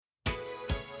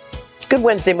Good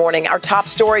Wednesday morning. Our top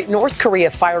story, North Korea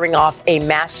firing off a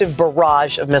massive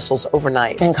barrage of missiles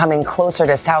overnight. And coming closer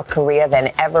to South Korea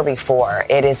than ever before.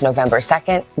 It is November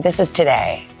 2nd. This is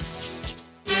Today.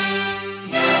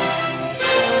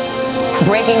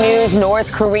 Breaking news,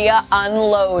 North Korea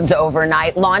unloads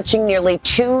overnight, launching nearly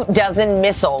 24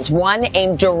 missiles, one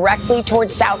aimed directly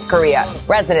towards South Korea.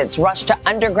 Residents rush to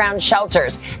underground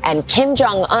shelters, and Kim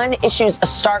Jong-un issues a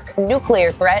stark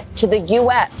nuclear threat to the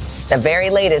U.S. The very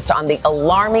latest on the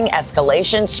alarming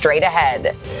escalation straight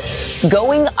ahead.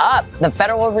 Going up, the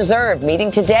Federal Reserve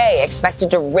meeting today, expected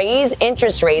to raise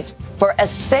interest rates for a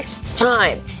sixth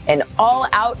time, an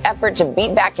all-out effort to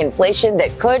beat back inflation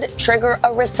that could trigger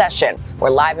a recession. We're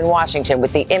live in Washington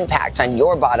with the impact on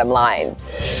your bottom line.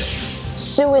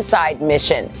 Suicide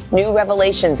mission. New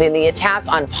revelations in the attack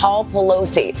on Paul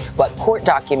Pelosi. What court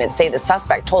documents say the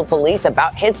suspect told police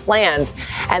about his plans.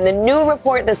 And the new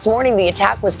report this morning, the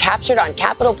attack was captured on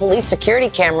Capitol Police security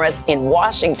cameras in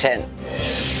Washington.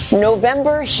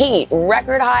 November heat,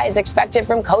 record highs expected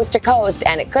from coast to coast,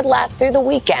 and it could last through the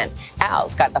weekend.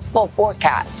 Al's got the full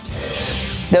forecast.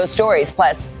 Those stories,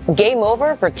 plus game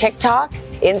over for TikTok.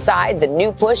 Inside the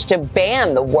new push to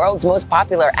ban the world's most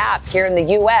popular app here in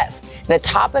the U.S. The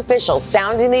top officials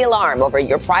sounding the alarm over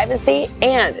your privacy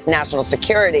and national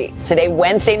security. Today,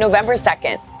 Wednesday, November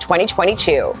 2nd,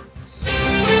 2022.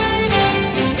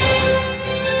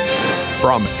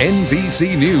 From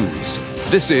NBC News,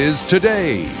 this is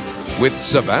Today with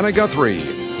Savannah Guthrie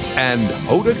and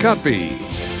Hoda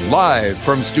Kotb, live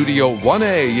from Studio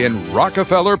 1A in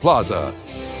Rockefeller Plaza.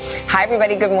 Hi,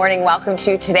 everybody. Good morning. Welcome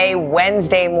to Today,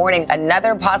 Wednesday morning.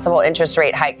 Another possible interest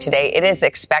rate hike today. It is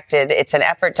expected. It's an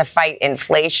effort to fight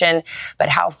inflation. But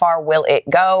how far will it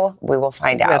go? We will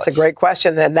find out. That's a great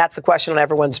question. And that's the question on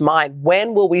everyone's mind.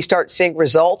 When will we start seeing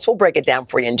results? We'll break it down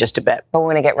for you in just a bit. But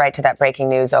we're going to get right to that breaking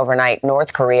news overnight.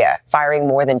 North Korea firing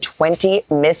more than 20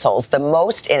 missiles, the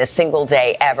most in a single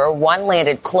day ever. One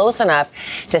landed close enough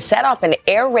to set off an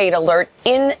air raid alert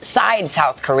inside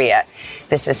South Korea.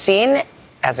 This is seen,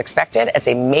 as expected, as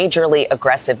a majorly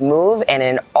aggressive move in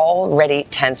an already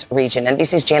tense region.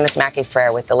 NBC's Janice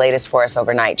Mackey-Frere with the latest for us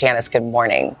overnight. Janice, good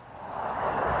morning.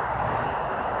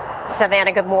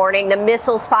 Savannah, good morning. The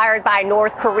missiles fired by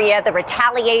North Korea, the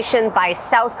retaliation by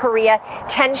South Korea,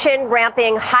 tension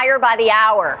ramping higher by the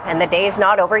hour, and the day's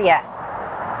not over yet.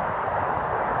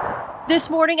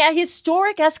 This morning, a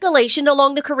historic escalation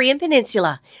along the Korean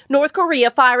peninsula. North Korea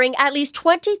firing at least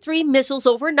 23 missiles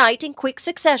overnight in quick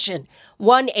succession,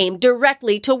 one aimed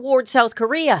directly toward South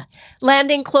Korea,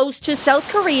 landing close to South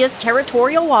Korea's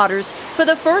territorial waters for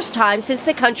the first time since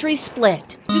the country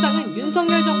split.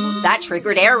 That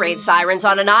triggered air raid sirens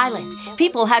on an island.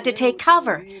 People had to take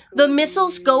cover. The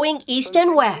missiles going east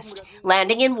and west,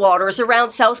 landing in waters around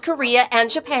South Korea and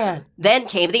Japan. Then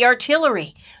came the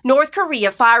artillery. North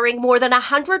Korea firing more than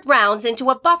 100 rounds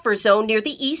into a buffer zone near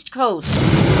the east coast.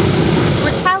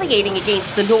 Retaliating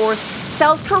against the north,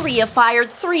 South Korea fired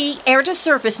 3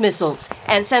 air-to-surface missiles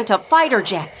and sent up fighter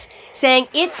jets, saying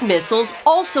its missiles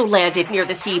also landed near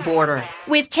the sea border.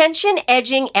 With tension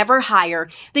edging ever higher,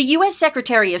 the U.S.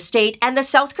 Secretary of State and the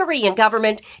South Korean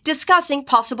government discussing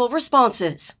possible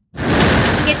responses.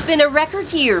 It's been a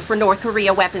record year for North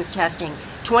Korea weapons testing,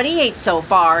 28 so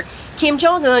far. Kim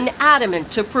Jong-un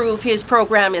adamant to prove his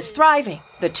program is thriving.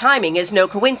 The timing is no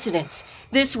coincidence.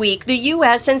 This week, the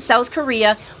U.S. and South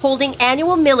Korea holding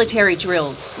annual military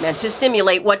drills meant to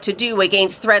simulate what to do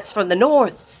against threats from the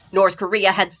north. North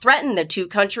Korea had threatened the two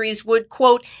countries would,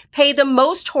 quote, pay the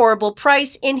most horrible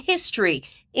price in history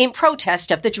in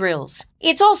protest of the drills.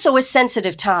 It's also a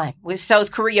sensitive time, with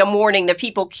South Korea mourning the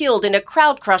people killed in a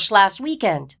crowd crush last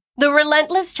weekend. The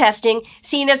relentless testing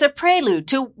seen as a prelude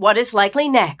to what is likely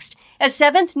next, a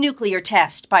 7th nuclear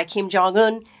test by Kim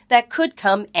Jong-un that could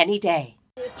come any day.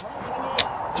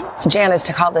 Janice,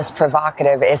 to call this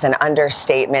provocative is an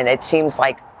understatement. It seems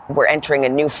like we're entering a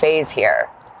new phase here.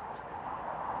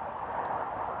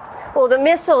 Well, the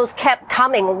missiles kept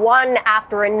coming one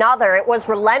after another. It was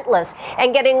relentless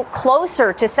and getting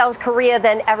closer to South Korea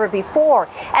than ever before.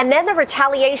 And then the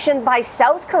retaliation by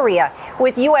South Korea,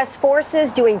 with U.S.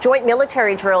 forces doing joint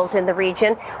military drills in the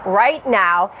region. Right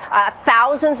now,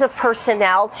 thousands of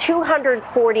personnel,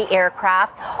 240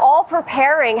 aircraft, all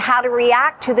preparing how to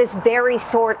react to this very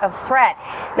sort of threat.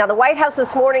 Now, the White House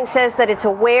this morning says that it's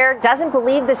aware, doesn't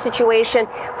believe the situation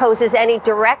poses any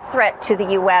direct threat to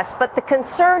the U.S., but the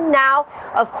concern now now,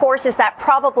 of course, is that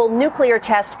probable nuclear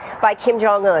test by Kim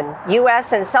Jong-un.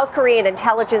 U.S. and South Korean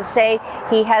intelligence say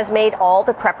he has made all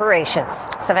the preparations.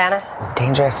 Savannah?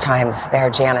 Dangerous times there,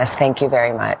 Janice. Thank you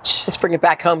very much. Let's bring it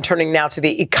back home, turning now to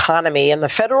the economy and the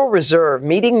Federal Reserve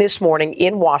meeting this morning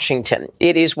in Washington.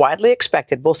 It is widely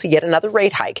expected we'll see yet another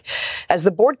rate hike as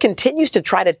the board continues to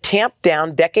try to tamp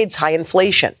down decades-high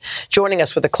inflation. Joining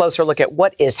us with a closer look at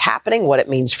what is happening, what it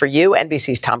means for you,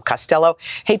 NBC's Tom Costello.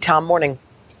 Hey, Tom, morning.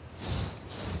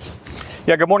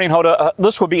 Yeah, good morning, Hoda.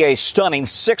 This would be a stunning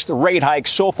sixth rate hike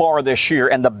so far this year,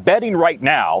 and the betting right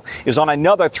now is on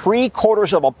another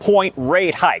 3/4 of a point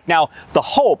rate hike. Now, the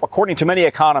hope, according to many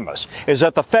economists, is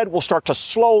that the Fed will start to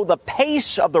slow the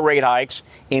pace of the rate hikes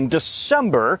in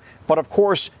December. But of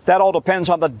course, that all depends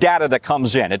on the data that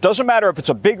comes in. It doesn't matter if it's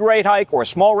a big rate hike or a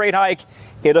small rate hike.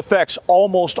 It affects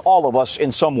almost all of us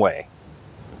in some way.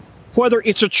 Whether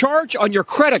it's a charge on your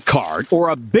credit card or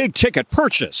a big ticket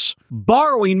purchase,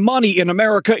 borrowing money in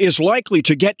America is likely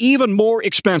to get even more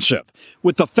expensive,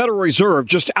 with the Federal Reserve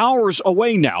just hours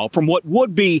away now from what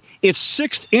would be its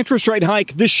sixth interest rate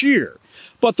hike this year.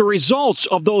 But the results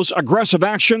of those aggressive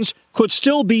actions could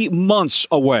still be months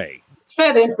away.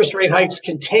 Fed interest rate hikes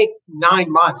can take 9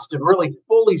 months to really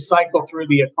fully cycle through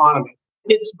the economy.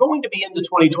 It's going to be into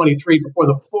 2023 before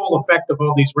the full effect of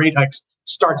all these rate hikes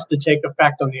starts to take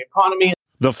effect on the economy.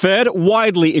 The Fed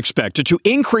widely expected to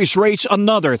increase rates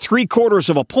another 3/4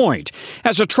 of a point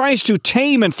as it tries to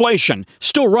tame inflation,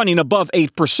 still running above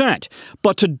 8%,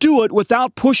 but to do it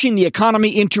without pushing the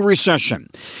economy into recession.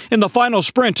 In the final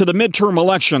sprint to the midterm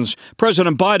elections,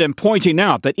 President Biden pointing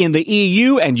out that in the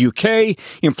EU and UK,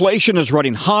 inflation is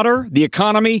running hotter, the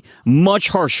economy much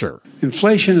harsher.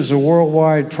 Inflation is a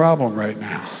worldwide problem right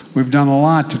now. We've done a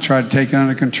lot to try to take it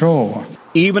under control.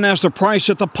 Even as the price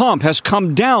at the pump has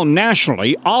come down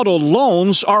nationally, auto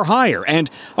loans are higher. And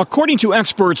according to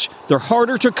experts, they're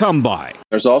harder to come by.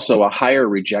 There's also a higher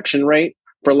rejection rate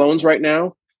for loans right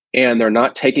now, and they're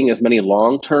not taking as many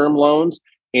long-term loans,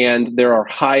 and there are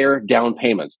higher down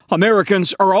payments.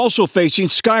 Americans are also facing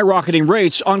skyrocketing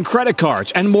rates on credit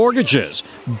cards and mortgages,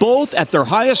 both at their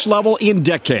highest level in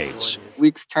decades.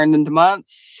 Weeks turned into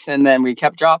months, and then we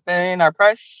kept dropping our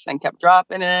price and kept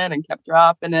dropping it and kept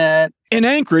dropping it. In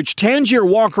Anchorage, Tangier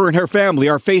Walker and her family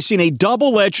are facing a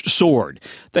double-edged sword.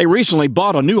 They recently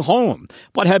bought a new home,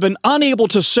 but have been unable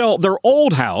to sell their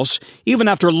old house, even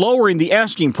after lowering the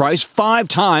asking price 5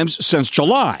 times since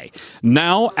July.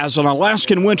 Now, as an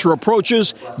Alaskan winter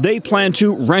approaches, they plan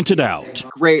to rent it out.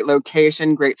 Great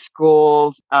location, great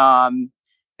schools.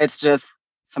 It's just,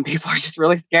 some people are just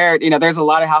really scared. You know, there's a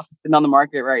lot of houses sitting on the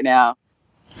market right now.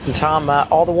 And Tom,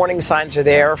 all the warning signs are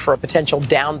there for a potential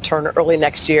downturn early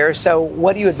next year. So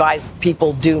what do you advise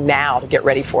people do now to get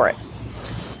ready for it?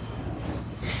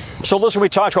 So listen, we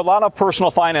talked to a lot of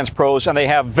personal finance pros, and they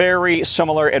have very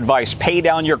similar advice. Pay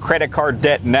down your credit card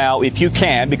debt now if you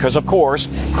can, because, of course,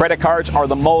 credit cards are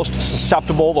the most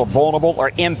susceptible or vulnerable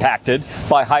or impacted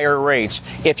by higher rates.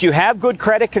 If you have good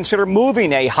credit, consider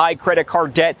moving a high credit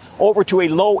card debt over to a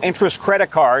low-interest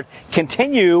credit card.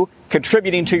 Continue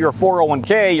contributing to your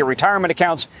 401k, your retirement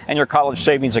accounts, and your college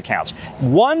savings accounts.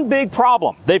 One big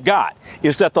problem they've got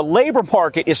is that the labor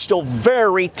market is still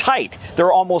very tight. There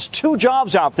are almost 2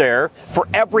 jobs out there for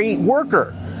every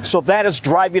worker. So that is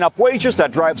driving up wages.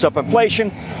 That drives up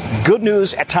inflation. Good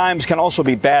news at times can also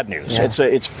be bad news. Yeah.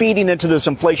 It's feeding into this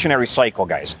inflationary cycle,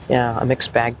 guys. Yeah, a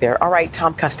mixed bag there. All right,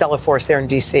 Tom Costello for us there in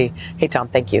D.C. Hey, Tom,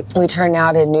 thank you. We turn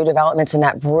now to new developments in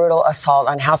that brutal assault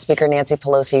on House Speaker Nancy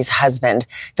Pelosi's husband.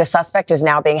 The suspect is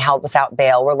now being held without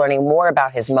bail. We're learning more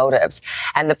about his motives.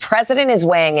 And the president is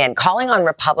weighing in, calling on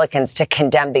Republicans to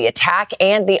condemn the attack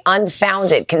and the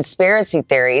unfounded conspiracy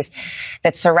theories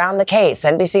that surround the case.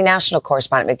 NBC national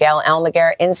correspondent Miguel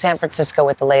Almaguer in San Francisco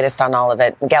with the latest on all of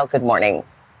it. Miguel, good morning.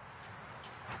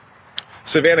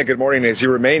 Savannah, good morning. As he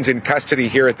remains in custody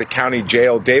here at the county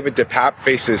jail, David DePape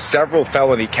faces several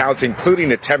felony counts,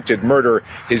 including attempted murder.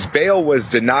 His bail was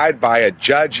denied by a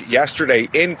judge yesterday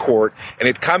in court, and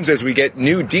it comes as we get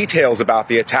new details about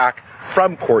the attack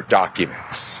from court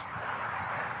documents.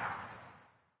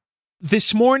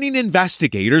 This morning,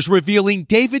 investigators revealing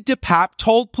David DePape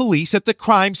told police at the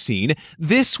crime scene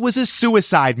this was a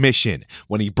suicide mission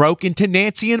when he broke into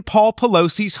Nancy and Paul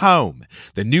Pelosi's home.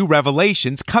 The new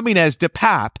revelations coming as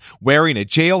DePape, wearing a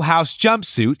jailhouse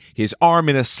jumpsuit, his arm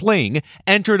in a sling,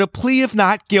 entered a plea of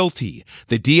not guilty,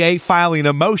 the DA filing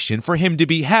a motion for him to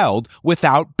be held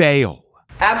without bail.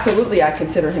 Absolutely, I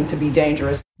consider him to be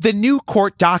dangerous. The new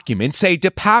court documents say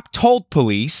DePape told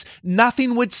police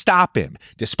nothing would stop him,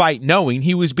 despite knowing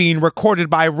he was being recorded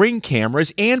by Ring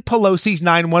cameras and Pelosi's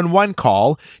 911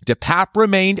 call. DePape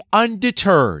remained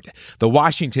undeterred. The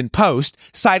Washington Post,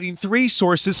 citing 3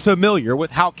 sources familiar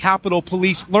with how Capitol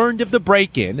Police learned of the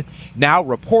break-in, now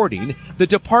reporting the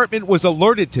department was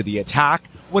alerted to the attack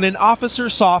when an officer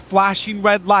saw flashing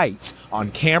red lights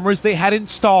on cameras they had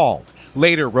installed,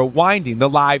 later rewinding the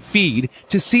live feed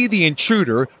to see the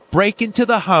intruder break into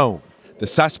the home, the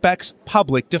suspect's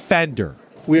public defender.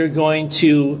 We're going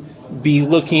to be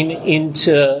looking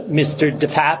into Mr.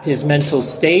 DePape, his mental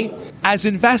state. As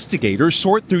investigators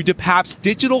sort through DePape's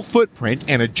digital footprint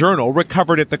and a journal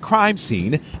recovered at the crime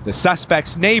scene, the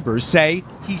suspect's neighbors say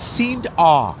he seemed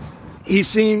odd. He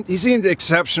seemed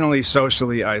exceptionally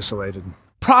socially isolated.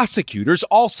 Prosecutors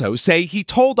also say he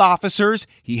told officers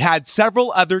he had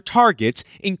several other targets,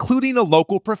 including a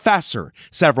local professor,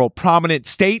 several prominent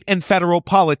state and federal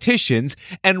politicians,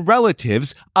 and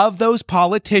relatives of those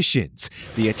politicians.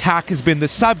 The attack has been the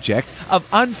subject of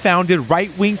unfounded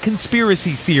right-wing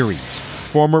conspiracy theories.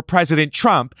 Former President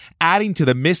Trump adding to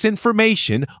the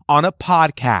misinformation on a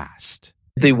podcast.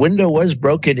 The window was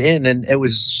broken in, and it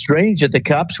was strange that the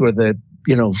cops were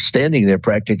standing there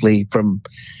practically from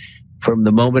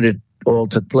the moment it all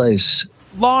took place.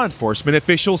 Law enforcement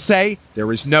officials say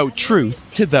there is no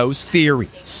truth to those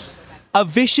theories. A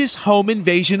vicious home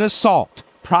invasion assault,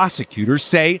 prosecutors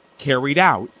say, carried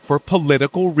out for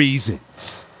political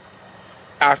reasons.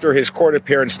 After his court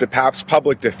appearance, DePape's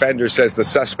public defender says the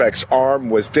suspect's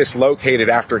arm was dislocated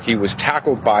after he was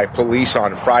tackled by police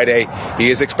on Friday.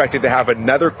 He is expected to have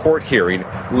another court hearing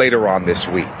later on this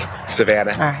week.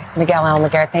 Savannah. All right. Miguel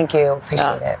Almaguer, thank you.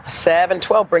 Appreciate it.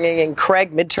 7:12, bringing in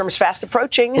Craig. Midterms fast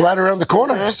approaching. Right around the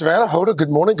corner. Mm-hmm. Savannah, Hoda, good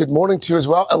morning. Good morning to you as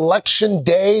well. Election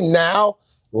day now,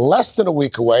 less than a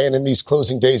week away. And in these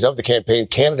closing days of the campaign,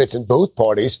 candidates in both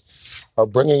parties are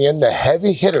bringing in the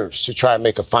heavy hitters to try and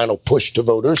make a final push to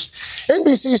voters.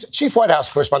 NBC's chief White House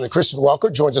correspondent Kristen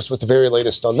Welker joins us with the very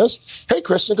latest on this. Hey,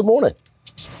 Kristen, good morning.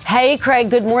 Hey, Craig,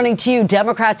 good morning to you.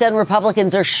 Democrats and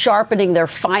Republicans are sharpening their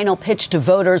final pitch to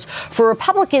voters. For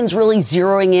Republicans, really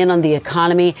zeroing in on the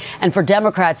economy. And for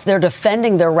Democrats, they're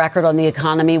defending their record on the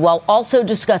economy while also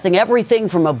discussing everything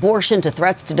from abortion to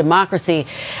threats to democracy.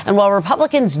 And while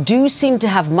Republicans do seem to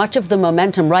have much of the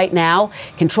momentum right now,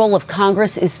 control of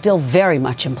Congress is still very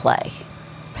much in play.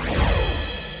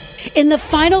 In the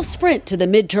final sprint to the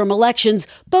midterm elections,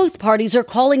 both parties are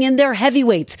calling in their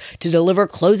heavyweights to deliver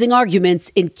closing arguments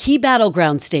in key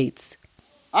battleground states.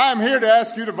 I'm here to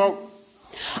ask you to vote.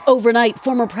 Overnight,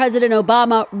 former President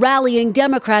Obama rallying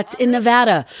Democrats in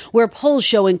Nevada, where polls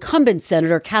show incumbent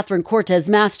Senator Catherine Cortez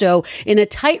Masto in a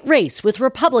tight race with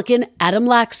Republican Adam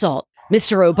Laxalt.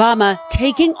 Mr. Obama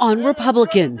taking on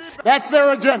Republicans. That's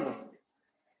their agenda.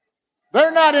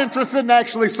 They're not interested in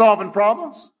actually solving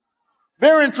problems.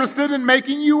 They're interested in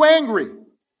making you angry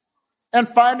and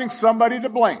finding somebody to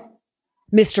blame.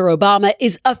 Mr. Obama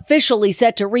is officially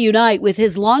set to reunite with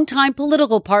his longtime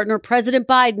political partner, President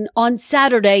Biden, on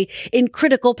Saturday in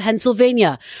critical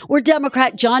Pennsylvania, where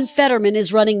Democrat John Fetterman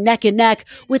is running neck and neck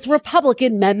with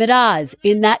Republican Mehmet Oz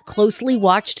in that closely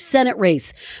watched Senate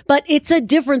race. But it's a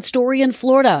different story in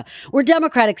Florida, where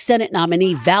Democratic Senate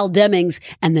nominee Val Demings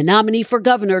and the nominee for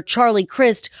governor, Charlie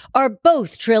Crist, are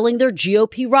both trailing their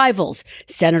GOP rivals,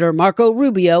 Senator Marco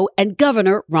Rubio and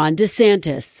Governor Ron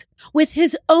DeSantis. With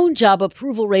his own job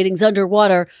approval ratings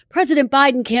underwater, President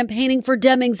Biden campaigning for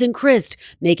Demings and Crist,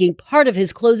 making part of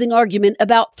his closing argument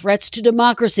about threats to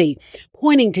democracy,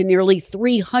 pointing to nearly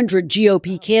 300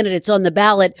 GOP candidates on the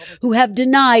ballot who have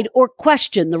denied or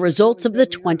questioned the results of the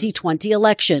 2020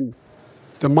 election.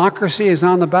 Democracy is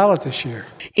on the ballot this year.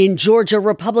 In Georgia,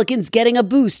 Republicans getting a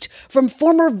boost from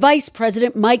former Vice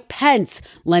President Mike Pence,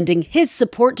 lending his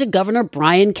support to Governor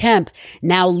Brian Kemp,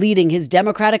 now leading his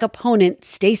Democratic opponent,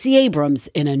 Stacey Abrams,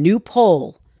 in a new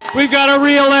poll. We've got to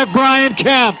re-elect Brian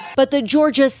Kemp. But the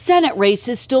Georgia Senate race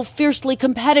is still fiercely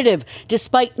competitive,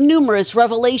 despite numerous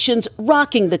revelations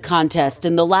rocking the contest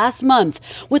in the last month,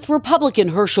 with Republican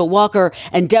Herschel Walker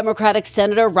and Democratic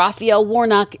Senator Raphael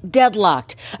Warnock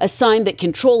deadlocked, a sign that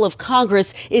control of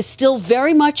Congress is still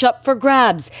very much up for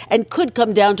grabs and could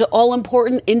come down to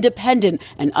all-important independent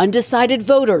and undecided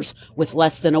voters with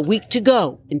less than a week to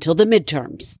go until the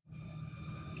midterms.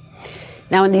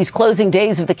 Now, in these closing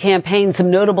days of the campaign,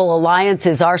 some notable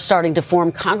alliances are starting to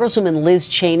form. Congresswoman Liz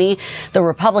Cheney, the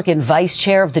Republican vice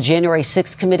chair of the January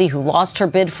 6th committee who lost her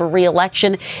bid for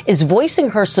re-election, is voicing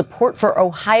her support for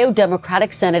Ohio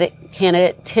Democratic Senate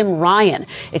candidate Tim Ryan.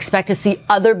 Expect to see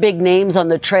other big names on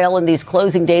the trail in these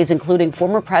closing days, including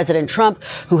former President Trump,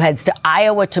 who heads to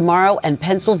Iowa tomorrow and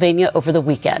Pennsylvania over the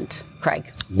weekend.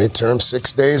 Craig. Midterm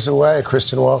 6 days away.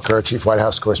 Kristen Walker, our chief White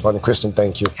House correspondent. Kristen,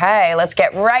 thank you. Okay, let's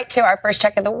get right to our first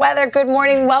check of the weather. Good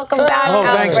morning. Welcome back. Oh,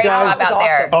 thanks, great guys. job out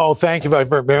there. Oh, thank you.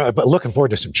 But looking forward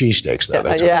to some cheesesteaks, though.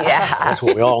 That's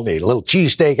what we all need. A little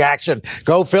cheesesteak action.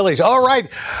 Go Phillies. All right.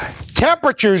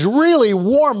 Temperatures really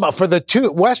warm for the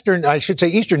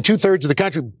eastern two-thirds of the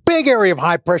country. Big area of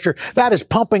high pressure. That is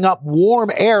pumping up warm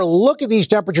air. Look at these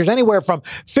temperatures, anywhere from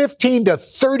 15 to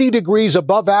 30 degrees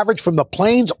above average from the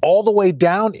plains all the way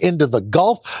down into the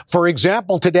Gulf. For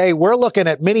example, today we're looking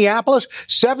at Minneapolis,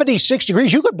 76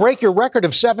 degrees. You could break your record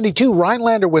of 72.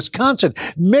 Rhinelander, Wisconsin,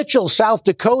 Mitchell, South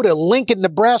Dakota, Lincoln,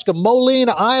 Nebraska, Moline,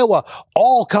 Iowa,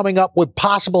 all coming up with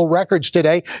possible records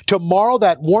today. Tomorrow,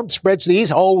 that warmth spreads to the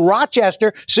east.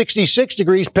 Rochester, 66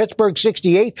 degrees. Pittsburgh,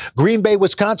 68. Green Bay,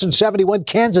 Wisconsin, 71.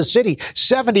 Kansas City,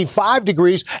 75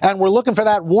 degrees. And we're looking for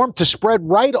that warmth to spread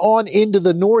right on into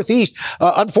the northeast.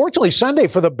 Unfortunately, Sunday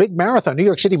for the big marathon, New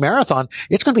York City Marathon,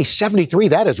 it's going to be 73.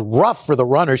 That is rough for the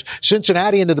runners.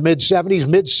 Cincinnati into the mid-70s,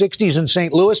 mid-60s in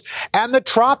St. Louis. And the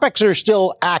tropics are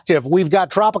still active. We've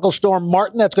got Tropical Storm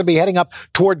Martin that's going to be heading up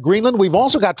toward Greenland. We've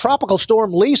also got Tropical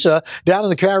Storm Lisa down in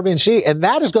the Caribbean Sea, and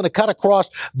that is going to cut across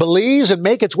Belize and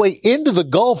make its way into the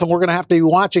Gulf, and we're going to have to be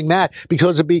watching that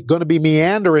because it's going to be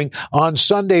meandering on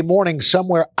Sunday morning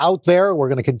somewhere out there. We're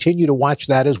going to continue to watch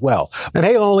that as well. And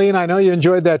hey, Moline, I know you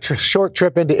enjoyed that short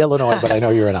trip into Illinois, but I know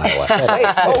you're in Iowa.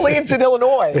 Wait, Moline's in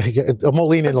Illinois.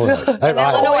 Moline,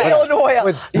 Illinois.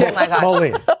 Illinois. Yeah, oh my gosh.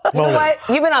 Moline. You know what?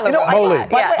 You've been on the road. Moline.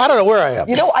 Yeah. I don't know where I am.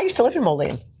 You know, I used to live in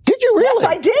Moline. Did you really?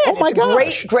 Yes, I did. Oh, my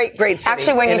gosh. Great city.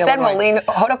 Actually, when you said Moline,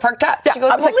 Hoda perked up. Yeah, she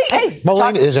goes, I was Moline. like, hey.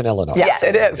 Moline is in Illinois. Yes,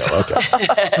 it is.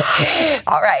 Okay.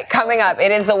 All right, coming up,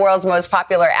 it is the world's most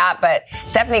popular app, but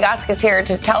Stephanie Gosk is here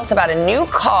to tell us about a new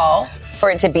call for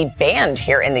it to be banned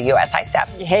here in the U.S. Hi, Steph.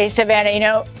 Hey, Savannah. You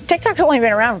know, TikTok's only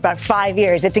been around for about 5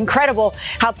 years. It's incredible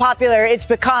how popular it's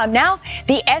become. Now,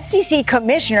 the FCC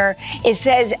commissioner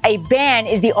says a ban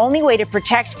is the only way to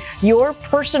protect your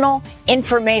personal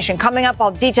information. Coming up,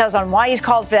 all details on why he's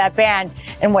called for that ban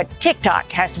and what TikTok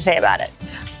has to say about it.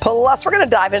 Plus, we're going to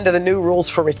dive into the new rules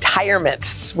for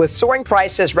retirement. With soaring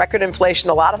prices, record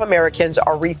inflation, a lot of Americans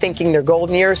are rethinking their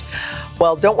golden years.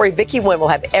 Well, don't worry, Vicky Nguyen will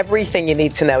have everything you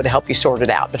need to know to help you sort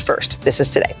it out. But first, this is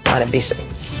Today on NBC.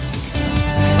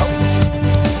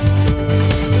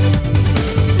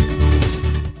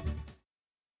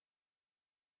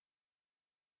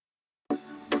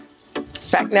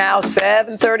 Back now,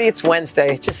 7:30. It's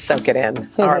Wednesday. Just soak it in.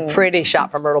 Our pretty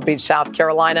shot from Myrtle Beach, South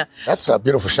Carolina. That's a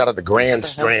beautiful shot of the Grand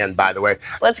Strand, by the way.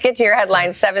 Let's get to your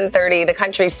headlines. 7:30. The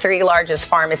country's three largest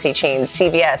pharmacy chains,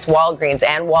 CVS, Walgreens,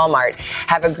 and Walmart,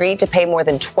 have agreed to pay more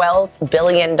than $12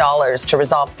 billion to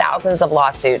resolve thousands of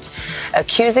lawsuits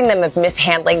accusing them of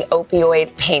mishandling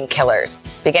opioid painkillers.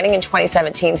 Beginning in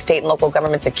 2017, state and local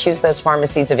governments accused those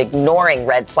pharmacies of ignoring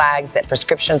red flags that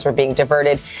prescriptions were being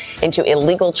diverted into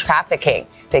illegal trafficking.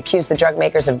 They accused the drug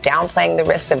makers of downplaying the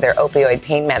risk of their opioid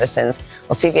pain medicines.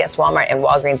 Well, CVS, Walmart, and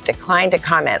Walgreens declined to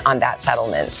comment on that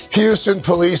settlement. Houston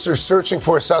police are searching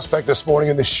for a suspect this morning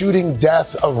in the shooting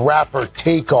death of rapper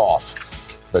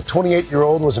Takeoff. The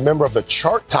 28-year-old was a member of the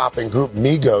chart-topping group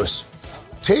Migos.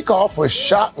 Takeoff was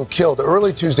shot and killed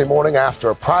early Tuesday morning after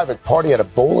a private party at a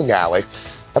bowling alley.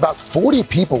 About 40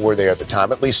 people were there at the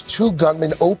time. At least two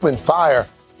gunmen opened fire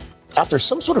after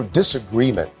some sort of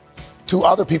disagreement. Two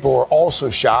other people were also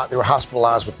shot. They were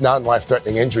hospitalized with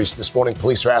non-life-threatening injuries. This morning,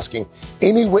 police are asking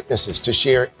any witnesses to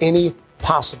share any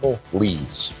possible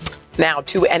leads. Now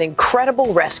to an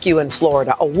incredible rescue in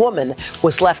Florida. A woman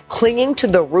was left clinging to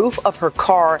the roof of her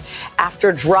car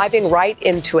after driving right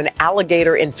into an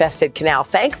alligator-infested canal.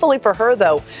 Thankfully for her,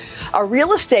 though, a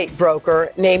real estate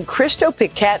broker named Christo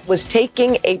Piquet was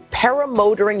taking a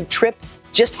paramotoring trip,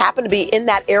 just happened to be in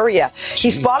that area. Jeez.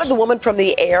 He spotted the woman from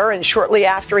the air, and shortly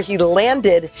after, he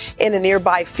landed in a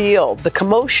nearby field. The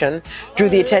commotion drew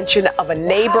the attention of a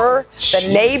neighbor. The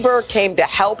neighbor came to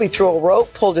help. He threw a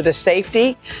rope, pulled her to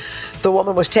safety. The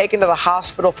woman was taken to the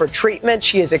hospital for treatment.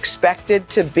 She is expected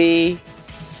to be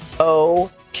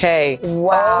okay.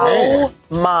 Wow. Oh,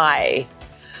 my.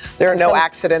 There are no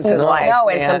accidents in life. No,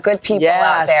 and some good people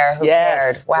out there who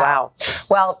cared. Wow.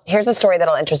 Well, here's a story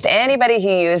that'll interest anybody who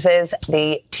uses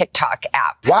the TikTok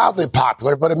app. Wildly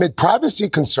popular, but amid privacy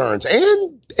concerns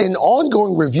and an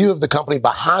ongoing review of the company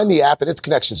behind the app and its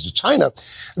connections to China,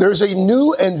 there's a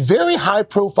new and very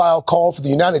high-profile call for the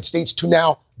United States to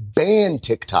now ban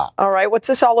TikTok. All right, what's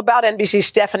this all about? NBC's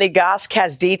Stephanie Gosk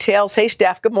has details. Hey,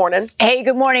 Steph, good morning. Hey,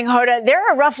 good morning, Hoda. There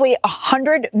are roughly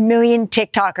 100 million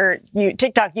TikTok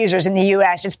users in the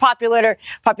U.S. Its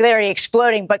popularity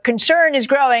exploding, but concern is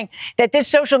growing that this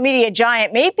social media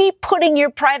giant may be putting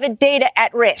your private data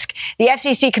at risk. The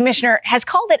FCC commissioner has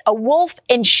called it a wolf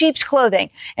in sheep's clothing,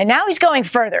 and now he's going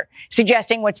further,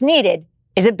 suggesting what's needed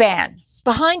is a ban.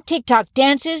 Behind TikTok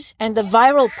dances and the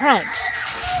viral pranks,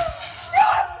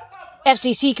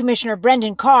 FCC Commissioner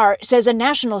Brendan Carr says a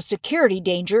national security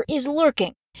danger is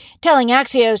lurking, telling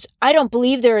Axios, "I don't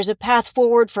believe there is a path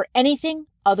forward for anything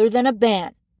other than a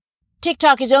ban."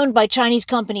 TikTok is owned by Chinese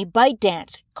company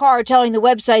ByteDance. Carr telling the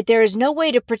website there is no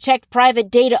way to protect private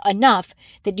data enough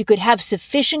that you could have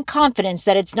sufficient confidence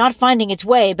that it's not finding its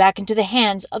way back into the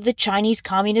hands of the Chinese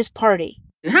Communist Party.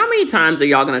 And how many times are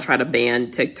y'all going to try to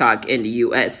ban TikTok in the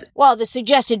U.S.? While the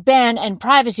suggested ban and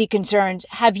privacy concerns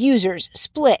have users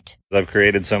split. I've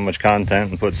created so much content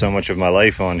and put so much of my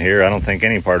life on here. I don't think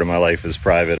any part of my life is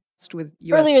private.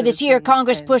 Earlier this year,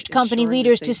 Congress pushed company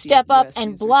leaders to step up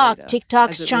and block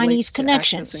TikTok's Chinese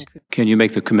connections. Can you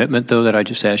make the commitment, though, that I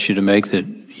just asked you to make, that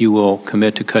you will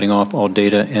commit to cutting off all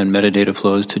data and metadata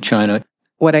flows to China?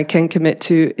 What I can commit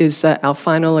to is that our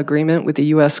final agreement with the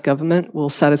U.S. government will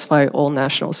satisfy all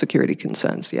national security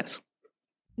concerns, yes.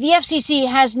 The FCC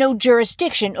has no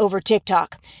jurisdiction over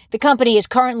TikTok. The company is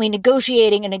currently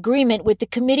negotiating an agreement with the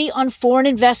Committee on Foreign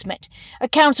Investment, a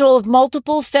council of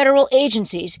multiple federal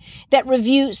agencies that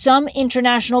review some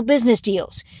international business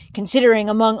deals, considering,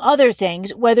 among other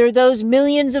things, whether those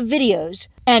millions of videos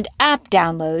and app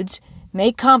downloads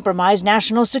may compromise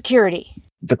national security.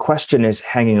 The question is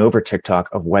hanging over TikTok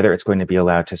of whether it's going to be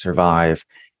allowed to survive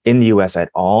in the U.S. at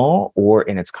all, or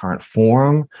in its current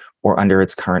form, or under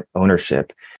its current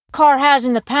ownership. Carr has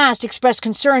in the past expressed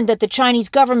concern that the Chinese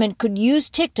government could use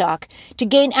TikTok to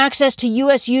gain access to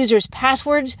U.S. users'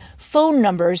 passwords, phone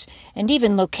numbers, and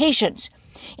even locations.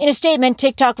 In a statement,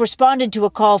 TikTok responded to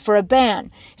a call for a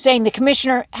ban, saying the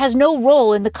commissioner has no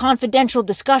role in the confidential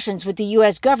discussions with the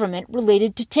U.S. government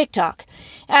related to TikTok,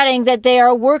 adding that they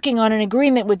are working on an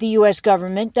agreement with the U.S.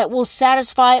 government that will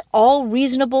satisfy all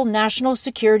reasonable national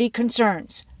security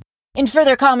concerns. In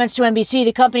further comments to NBC,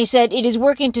 the company said it is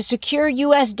working to secure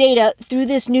U.S. data through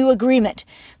this new agreement,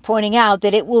 pointing out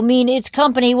that it will mean its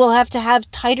company will have to have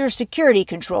tighter security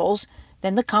controls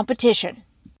than the competition.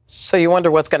 So you wonder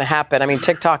what's going to happen. I mean,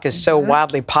 TikTok is so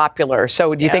wildly popular.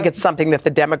 So do you think it's something that the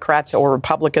Democrats or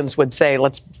Republicans would say,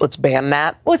 let's ban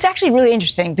that? Well, it's actually really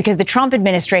interesting because the Trump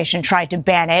administration tried to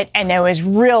ban it and there was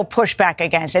real pushback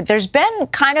against it. There's been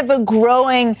kind of a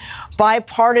growing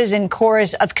bipartisan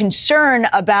chorus of concern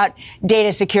about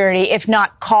data security, if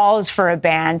not calls for a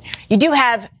ban. You do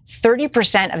have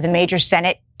 30% of the major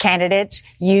Senate candidates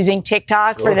using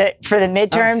TikTok for the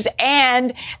midterms,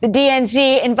 and the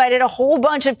DNC invited a whole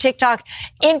bunch of TikTok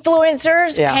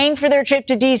influencers paying for their trip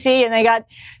to DC, and they got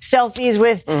selfies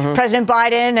with President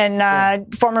Biden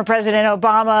and former President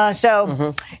Obama.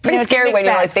 So pretty scary when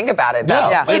you really think about it,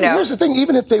 though. Yeah. Here's the thing: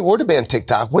 even if they were to ban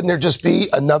TikTok, wouldn't there just be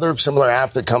another similar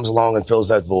app that comes along and fills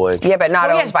that void? Yeah, but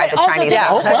not owned by the Chinese.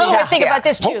 Think about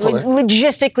this too.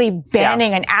 Logistically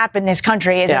banning an app in this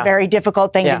country is a very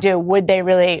difficult thing to do. Would they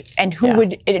really? And who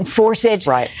would enforce it?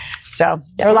 Right. So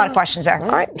there are a lot of questions there.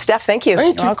 All right, Steph, thank you.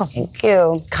 You're welcome. Thank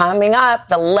you. Coming up,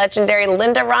 the legendary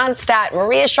Linda Ronstadt.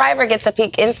 Maria Shriver gets a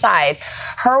peek inside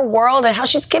her world and how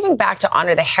she's giving back to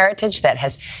honor the heritage that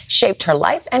has shaped her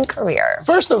life and career.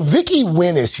 First, though, Vicky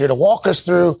Nguyen is here to walk us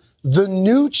through the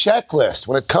new checklist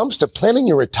when it comes to planning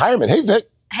your retirement. Hey, Vic.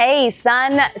 Hey,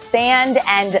 sun, sand,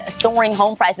 and soaring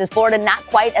home prices. Florida not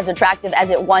quite as attractive as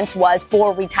it once was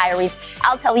for retirees.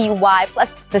 I'll tell you why.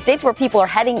 Plus, the states where people are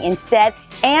heading instead,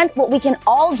 and what we can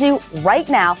all do right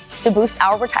now to boost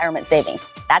our retirement savings.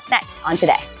 That's next on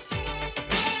Today.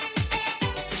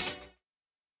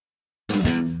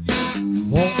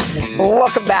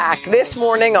 Welcome back. This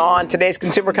morning on today's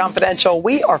Consumer Confidential,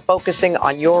 we are focusing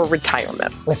on your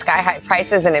retirement. With sky-high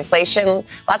prices and inflation,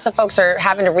 lots of folks are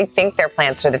having to rethink their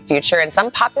plans for the future, and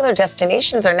some popular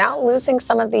destinations are now losing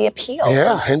some of the appeal.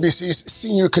 Yeah, NBC's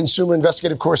senior consumer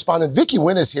investigative correspondent Vicky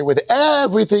Nguyen is here with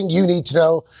everything you need to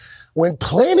know when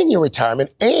planning your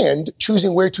retirement and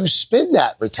choosing where to spend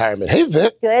that retirement. Hey,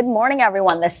 Vic. Good morning,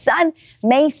 everyone. The sun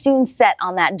may soon set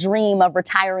on that dream of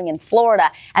retiring in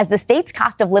Florida as the state's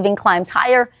cost of living climbs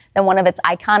higher than one of its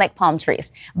iconic palm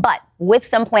trees. But with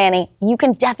some planning, you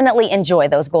can definitely enjoy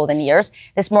those golden years.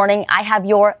 This morning, I have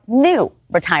your new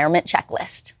retirement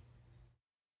checklist.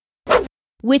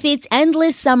 With its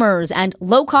endless summers and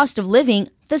low cost of living,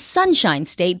 the Sunshine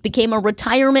State became a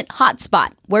retirement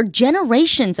hotspot where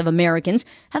generations of Americans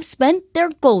have spent their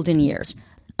golden years.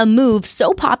 A move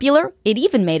so popular, it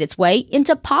even made its way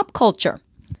into pop culture.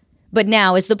 But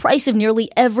now, as the price of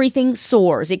nearly everything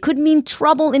soars, it could mean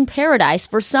trouble in paradise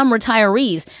for some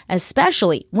retirees,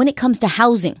 especially when it comes to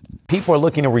housing. People are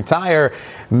looking to retire,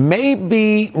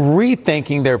 maybe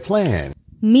rethinking their plan.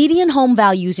 Median home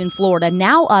values in Florida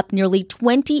now up nearly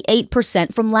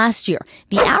 28% from last year.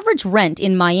 The average rent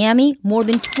in Miami, more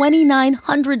than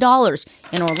 $2,900.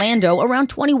 In Orlando, around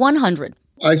 $2,100.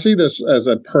 I see this as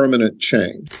a permanent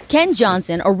change. Ken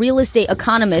Johnson, a real estate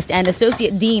economist and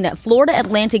associate dean at Florida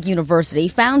Atlantic University,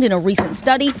 found in a recent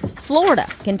study, Florida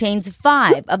contains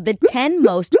 5 of the 10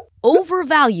 most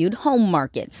overvalued home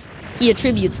markets. He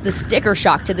attributes the sticker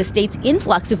shock to the state's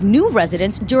influx of new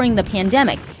residents during the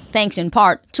pandemic, thanks in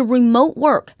part to remote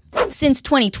work. Since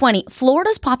 2020,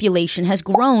 Florida's population has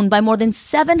grown by more than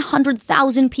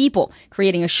 700,000 people,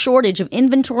 creating a shortage of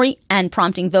inventory and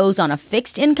prompting those on a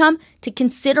fixed income to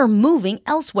consider moving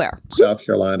elsewhere. South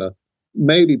Carolina,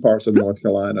 maybe parts of North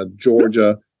Carolina,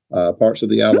 Georgia, parts of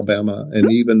the Alabama,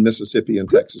 and even Mississippi and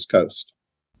Texas coast.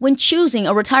 When choosing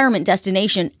a retirement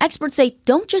destination, experts say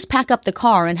don't just pack up the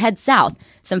car and head south.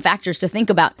 Some factors to think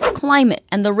about: climate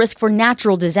and the risk for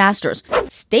natural disasters,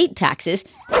 state taxes,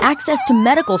 access to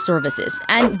medical services,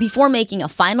 and before making a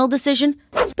final decision,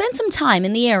 spend some time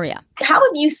in the area. How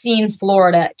have you seen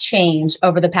Florida change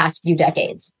over the past few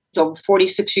decades? Over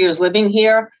 46 years living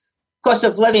here, cost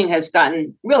of living has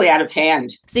gotten really out of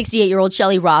hand. 68-year-old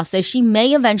Shelley Roth says she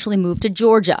may eventually move to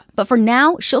Georgia, but for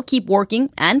now, she'll keep working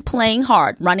and playing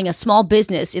hard, running a small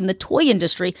business in the toy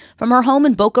industry from her home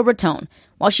in Boca Raton.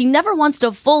 While she never wants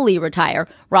to fully retire,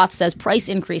 Roth says price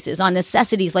increases on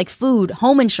necessities like food,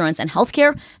 home insurance, and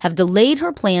healthcare have delayed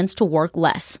her plans to work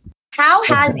less. How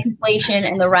has inflation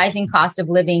and the rising cost of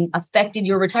living affected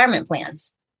your retirement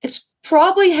plans? It's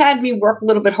probably had me work a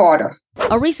little bit harder.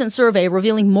 A recent survey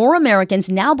revealing more Americans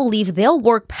now believe they'll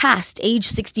work past age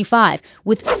 65,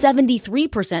 with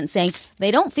 73% saying they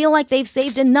don't feel like they've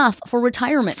saved enough for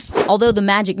retirement. Although the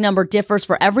magic number differs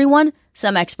for everyone,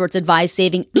 some experts advise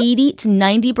saving 80 to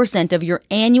 90% of your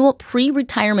annual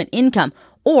pre-retirement income,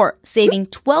 or saving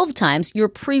 12 times your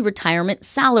pre-retirement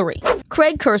salary.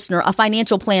 Craig Kirstner, a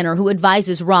financial planner who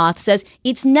advises Roth, says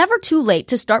it's never too late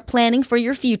to start planning for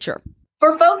your future.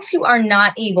 For folks who are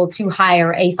not able to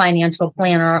hire a financial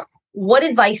planner, what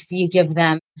advice do you give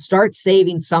them? Start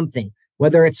saving something,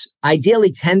 whether it's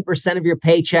ideally 10% of your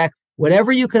paycheck,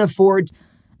 whatever you can afford.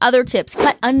 Other tips: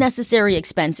 cut unnecessary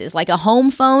expenses like a home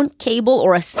phone, cable,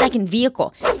 or a second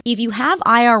vehicle. If you have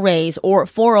IRAs or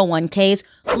 401ks,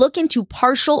 look into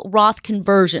partial Roth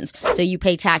conversions so you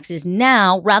pay taxes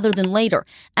now rather than later.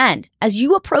 And as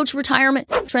you approach retirement,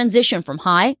 transition from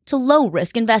high to low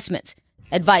risk investments.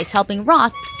 Advice helping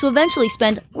Roth to eventually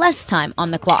spend less time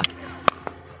on the clock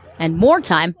and more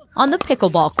time on the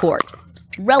pickleball court,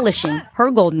 relishing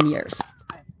her golden years.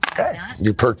 Good.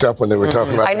 You perked up when they were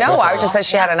talking about. I know. I was just said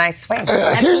she had a nice swing.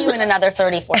 Here's in another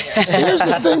 34 years. Here's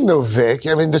the thing, though, Vic.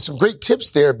 I mean, there's some great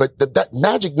tips there, but that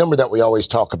magic number that we always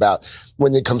talk about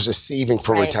when it comes to saving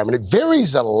for retirement, it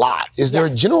varies a lot. Is there a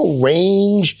general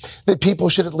range that people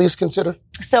should at least consider?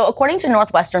 So according to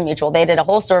Northwestern Mutual, they did a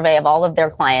whole survey of all of their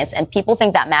clients, and people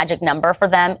think that magic number for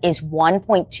them is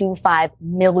 $1.25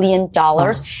 million.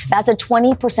 That's a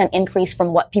 20% increase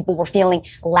from what people were feeling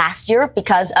last year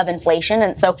because of inflation.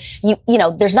 And so, you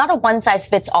know, there's not a one size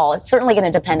fits all. It's certainly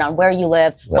going to depend on where you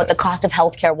live, what the cost of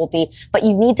healthcare will be, but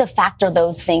you need to factor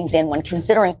those things in when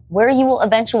considering where you will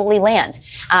eventually land.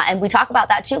 And we talk about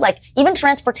that too, like even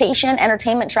transportation,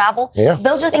 entertainment, travel. Yeah.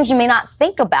 Those are things you may not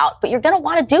think about, but you're going to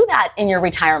want to do that in your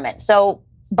retirement. So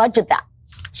budget that.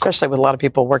 Especially with a lot of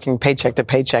people working paycheck to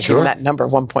paycheck. Sure. And that number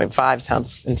of 1.5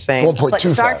 sounds insane. 1.25. But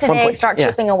start today, start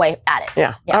chipping away at it.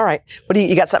 Yeah. All right. What do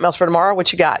you got something else for tomorrow?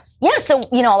 What you got? Yeah. So,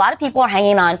 you know, a lot of people are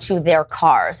hanging on to their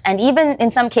cars and even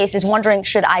in some cases wondering,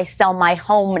 should I sell my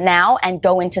home now and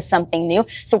go into something new?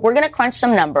 So we're going to crunch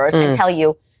some numbers and tell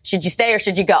you Should you stay or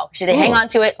should you go? Should you hang on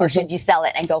to it or should you sell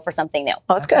it and go for something new?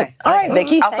 Oh, that's good. All right,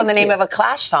 Vicki. Also the name of a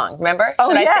Clash song, remember? Oh,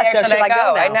 should I yeah. stay or should I go?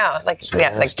 Now? I know. Like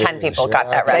 10 people got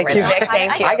that right. Thank you. Vic,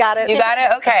 thank you. I got it. You got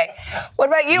it? Okay. What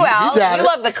about you, Al? You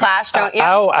love the Clash, don't you?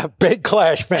 I'm a big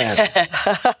Clash fan.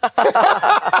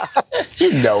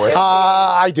 You know it.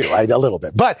 I do, a little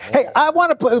bit. But, hey, I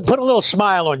want to put a little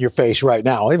smile on your face right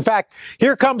now. In fact,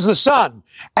 here comes the sun,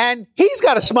 and he's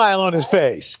got a smile on his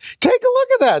face. Take a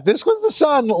look at that. This was the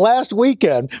sun last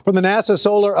weekend from the NASA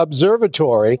Solar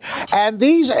Observatory, and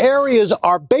these areas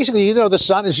are basically, the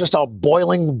sun is just a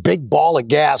boiling big ball of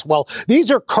gas. Well,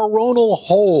 these are coronal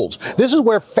holes. This is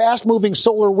where fast-moving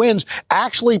solar winds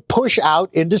actually push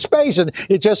out into space, and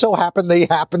it just so happened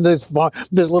this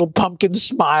little pumpkin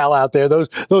smile out there.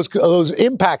 Those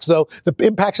impacts, though, the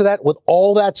impacts of that with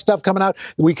all that stuff coming out,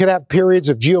 we could have periods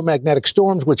of geomagnetic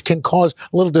storms, which can cause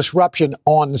a little disruption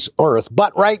on Earth.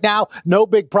 But right now, no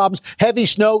big problems. Heavy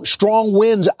snow, strong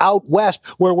winds out west,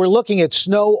 where we're looking at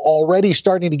snow already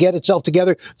starting to get itself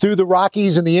together through the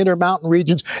Rockies and the Intermountain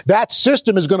regions. That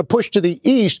system is going to push to the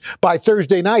east by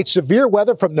Thursday night. Severe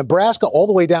weather from Nebraska all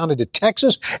the way down into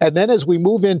Texas. And then as we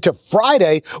move into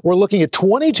Friday, we're looking at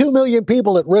 22 million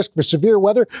people at risk for severe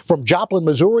weather from Joplin,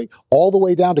 Missouri, all the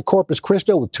way down to Corpus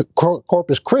Christi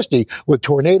with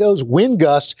tornadoes, wind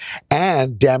gusts,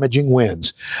 and damaging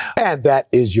winds. And that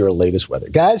is your latest weather,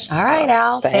 guys. All right,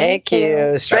 Al. Thank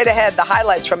you. Straight ahead, the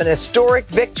highlights from an historic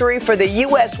victory for the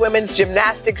U.S. women's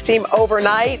gymnastics team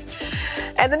overnight.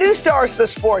 And the new stars of the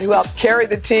sport who helped carry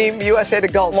the team USA to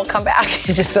gold. We'll come back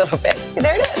in just a little bit.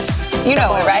 There it is. You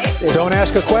know it, right? Don't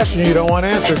ask a question you don't want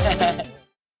answered.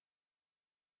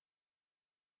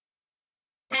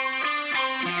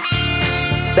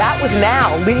 That was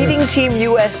now leading Team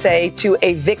USA to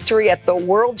a victory at the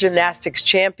World Gymnastics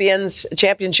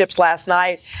Championships last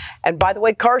night. And by the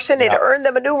way, Carson, it earned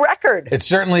them a new record. It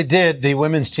certainly did. The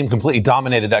women's team completely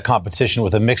dominated that competition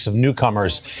with a mix of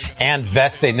newcomers and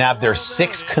vets. They nabbed their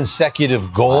 6th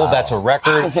consecutive gold. Wow. That's a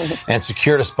record. And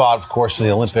secured a spot, of course, for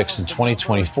the Olympics in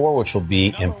 2024, which will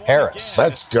be in Paris.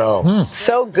 Let's go.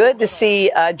 So good to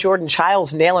see Jordan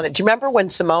Childs nailing it. Do you remember when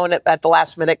Simone at the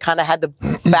last minute kind of had the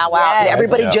bow out and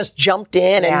everybody just jumped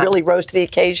in and really rose to the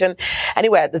occasion?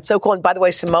 Anyway, that's so cool. And by the way,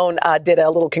 Simone did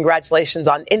a little congratulations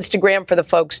on Instagram for the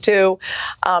folks too.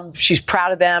 She's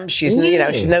proud of them. She's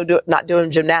she's not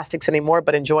doing gymnastics anymore,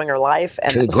 but enjoying her life.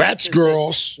 And congrats,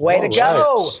 girls! Way to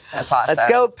go! That's awesome. Let's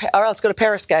go. All right, let's go to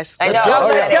Paris, guys. Let's go.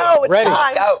 It's Ready.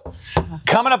 time. Go.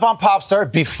 Coming up on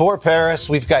Popstar before Paris,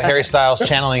 we've got Harry Styles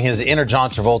channeling his inner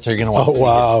John Travolta. You're going to want to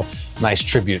see his nice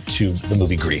tribute to the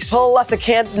movie Grease. Pull us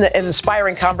an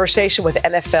inspiring conversation with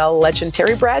NFL legend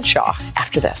Terry Bradshaw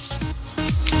after this.